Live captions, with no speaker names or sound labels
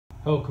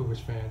Hello, Cougars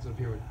fans. I'm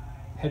here with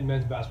head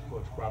men's basketball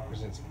coach Rob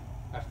Kurzinsky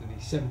after the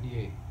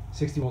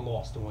 78-61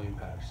 loss to William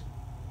Paterson.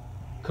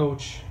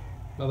 Coach,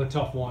 another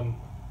tough one.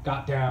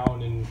 Got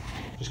down and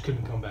just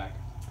couldn't come back.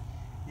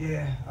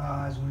 Yeah,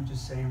 as we were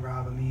just saying,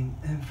 Rob, I mean,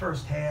 in the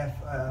first half,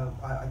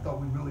 I thought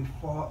we really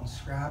fought and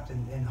scrapped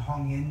and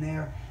hung in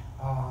there.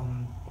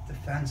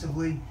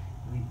 Defensively,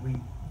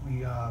 we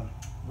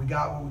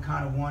got what we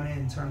kind of wanted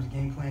in terms of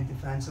game plan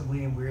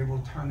defensively, and we were able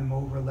to turn them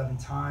over 11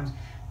 times.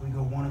 We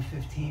go 1 of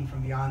 15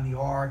 from beyond the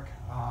arc.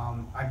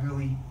 I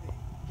really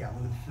got a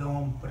look at the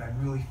film, but I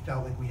really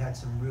felt like we had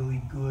some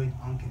really good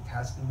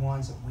uncontested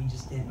ones that we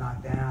just didn't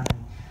knock down.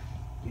 And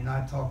you know,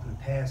 I've talked in the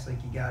past,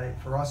 like, you got it,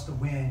 for us to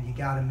win, you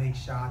got to make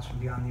shots from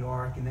beyond the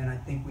arc. And then I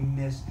think we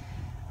missed,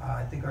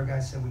 I think our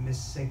guys said we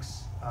missed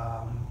 6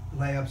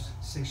 layups,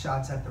 6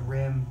 shots at the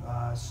rim,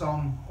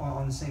 some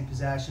on the same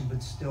possession,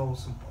 but still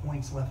some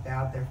points left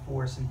out there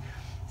for us. And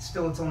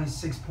still, it's only a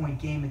 6-point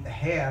game at the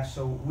half,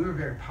 so we were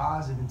very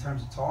positive in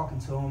terms of talking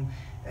to them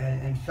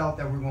and felt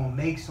that we were going to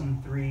make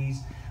some threes.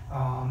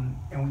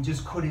 And we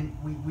just couldn't,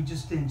 we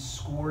just didn't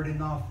score it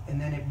enough.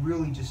 And then it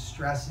really just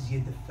stresses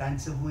you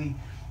defensively.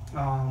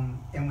 And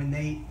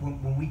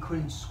when we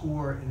couldn't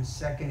score in the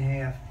second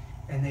half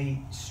and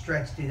they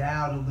stretched it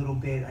out a little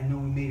bit, I know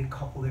we made a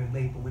couple there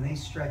late, but when they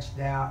stretched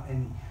it out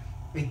and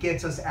it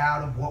gets us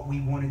out of what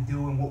we want to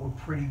do and what we're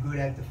pretty good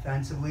at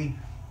defensively,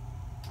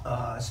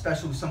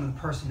 especially with some of the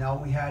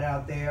personnel we had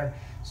out there.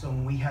 So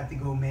when we had to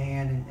go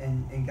man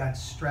and got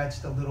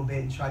stretched a little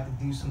bit and tried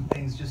to do some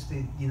things just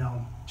to, you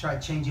know, try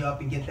to change it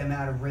up and get them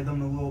out of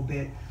rhythm a little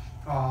bit,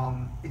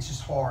 it's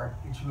just hard.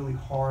 It's really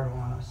hard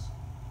on us.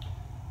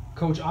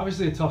 Coach,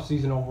 obviously a tough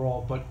season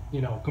overall, but you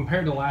know,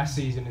 compared to last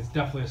season, it's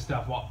definitely a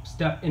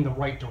step in the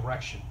right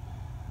direction.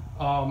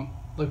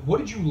 Like, what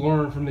did you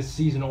learn from this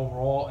season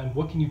overall, and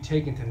what can you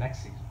take into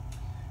next season?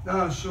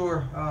 No,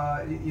 sure.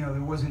 You know,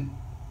 there wasn't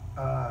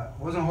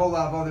a whole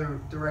lot of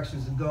other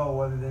directions to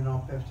go other than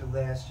up after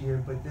last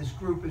year. But this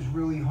group has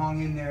really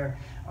hung in there.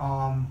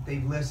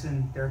 They've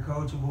listened. They're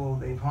coachable.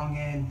 They've hung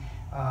in.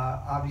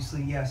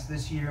 Obviously, yes,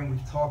 this year, and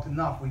we've talked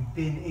enough. We've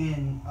been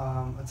in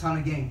a ton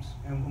of games,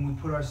 and when we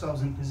put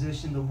ourselves in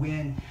position to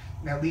win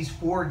at least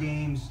 4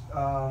 games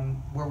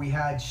where we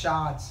had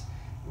shots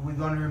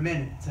with under a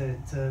minute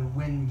to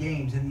win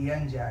games in the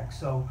NJAC.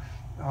 So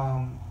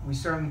we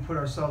certainly put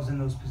ourselves in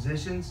those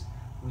positions.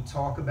 We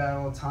talk about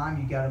it all the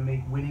time. You got to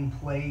make winning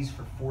plays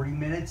for 40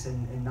 minutes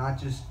and not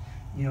just,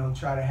 you know,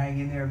 try to hang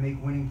in there and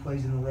make winning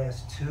plays in the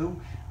last 2.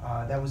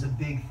 That was a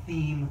big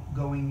theme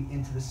going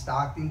into the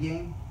Stockton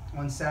game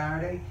on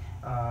Saturday,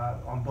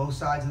 on both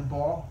sides of the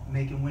ball,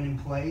 making winning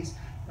plays.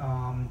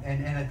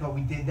 And I thought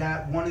we did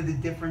that. One of the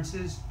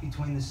differences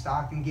between the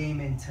Stockton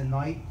game and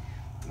tonight,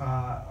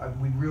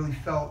 we really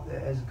felt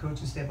as a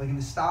coaching staff, like in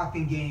the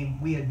Stockton game,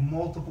 we had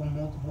multiple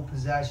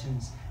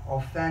possessions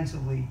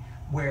offensively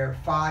where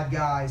 5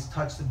 guys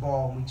touched the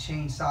ball and we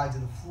changed sides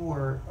of the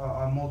floor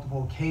on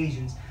multiple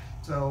occasions.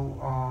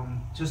 So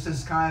just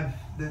as kind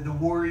of the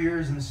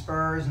Warriors and the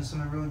Spurs and some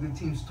of the really good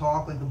teams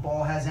talk, like, the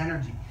ball has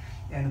energy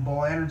and the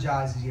ball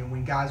energizes you. And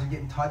when guys are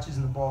getting touches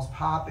and the ball's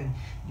popping,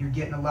 you're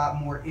getting a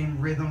lot more in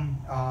rhythm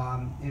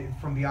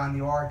from beyond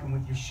the arc and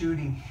with your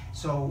shooting.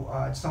 So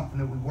it's something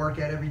that we work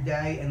at every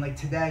day. And like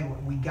today,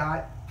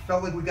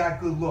 felt like we got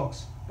good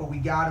looks, but we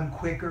got them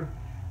quicker.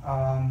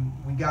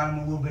 We got them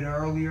a little bit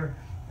earlier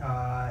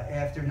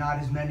after not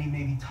as many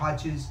maybe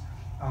touches.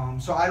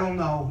 So I don't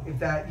know if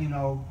that, you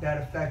know, that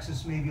affects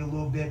us maybe a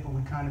little bit, but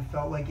we kind of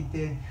felt like it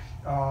did.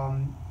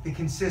 The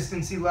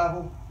consistency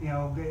level, you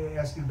know,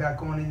 asking about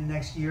going into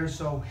next year.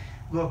 So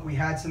look, we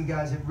had some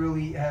guys that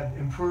really have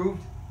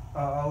improved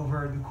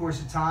over the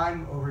course of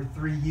time, over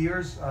 3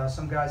 years.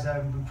 Some guys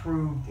have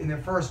improved in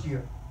their first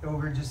year,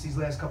 over just these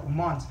last couple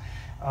months.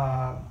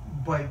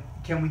 But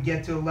can we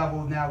get to a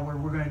level now where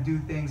we're going to do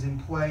things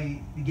and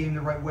play the game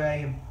the right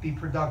way and be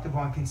productive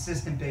on a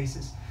consistent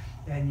basis?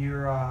 And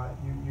you're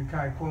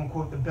kind of, quote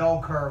unquote, the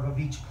bell curve of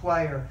each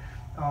player,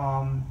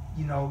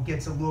 you know,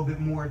 gets a little bit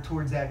more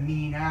towards that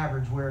mean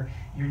average, where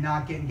you're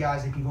not getting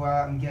guys that can go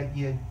out and get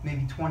you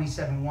maybe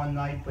 27 one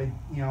night, but,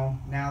 you know,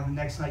 now the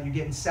next night you're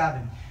getting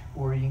 7,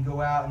 or you can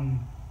go out and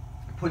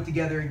put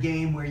together a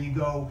game where you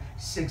go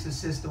 6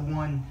 assists to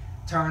 1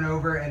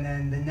 turnover, and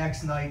then the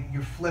next night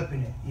you're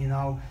flipping it, you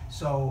know.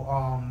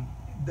 So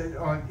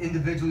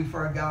individually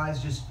for our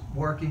guys, just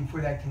working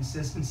for that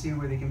consistency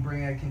where they can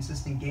bring a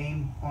consistent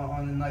game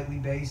on a nightly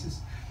basis.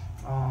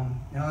 And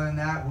other than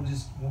that,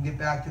 we'll get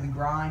back to the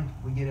grind.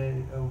 We get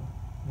a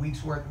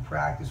week's worth of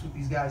practice with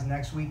these guys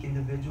next week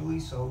individually,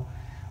 so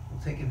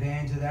we'll take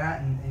advantage of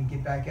that and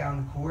get back out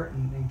on the court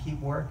and keep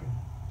working.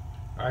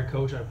 All right,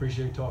 Coach, I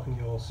appreciate talking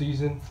to you all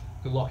season.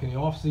 Good luck in the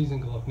off season.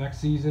 Good luck next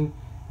season,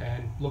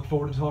 and look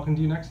forward to talking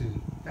to you next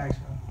season. Thanks,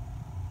 man.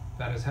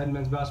 That is head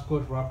men's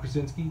basketball coach Rob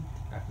Kurzinsky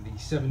after the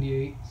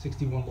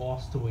 78-61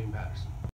 loss to William Paterson.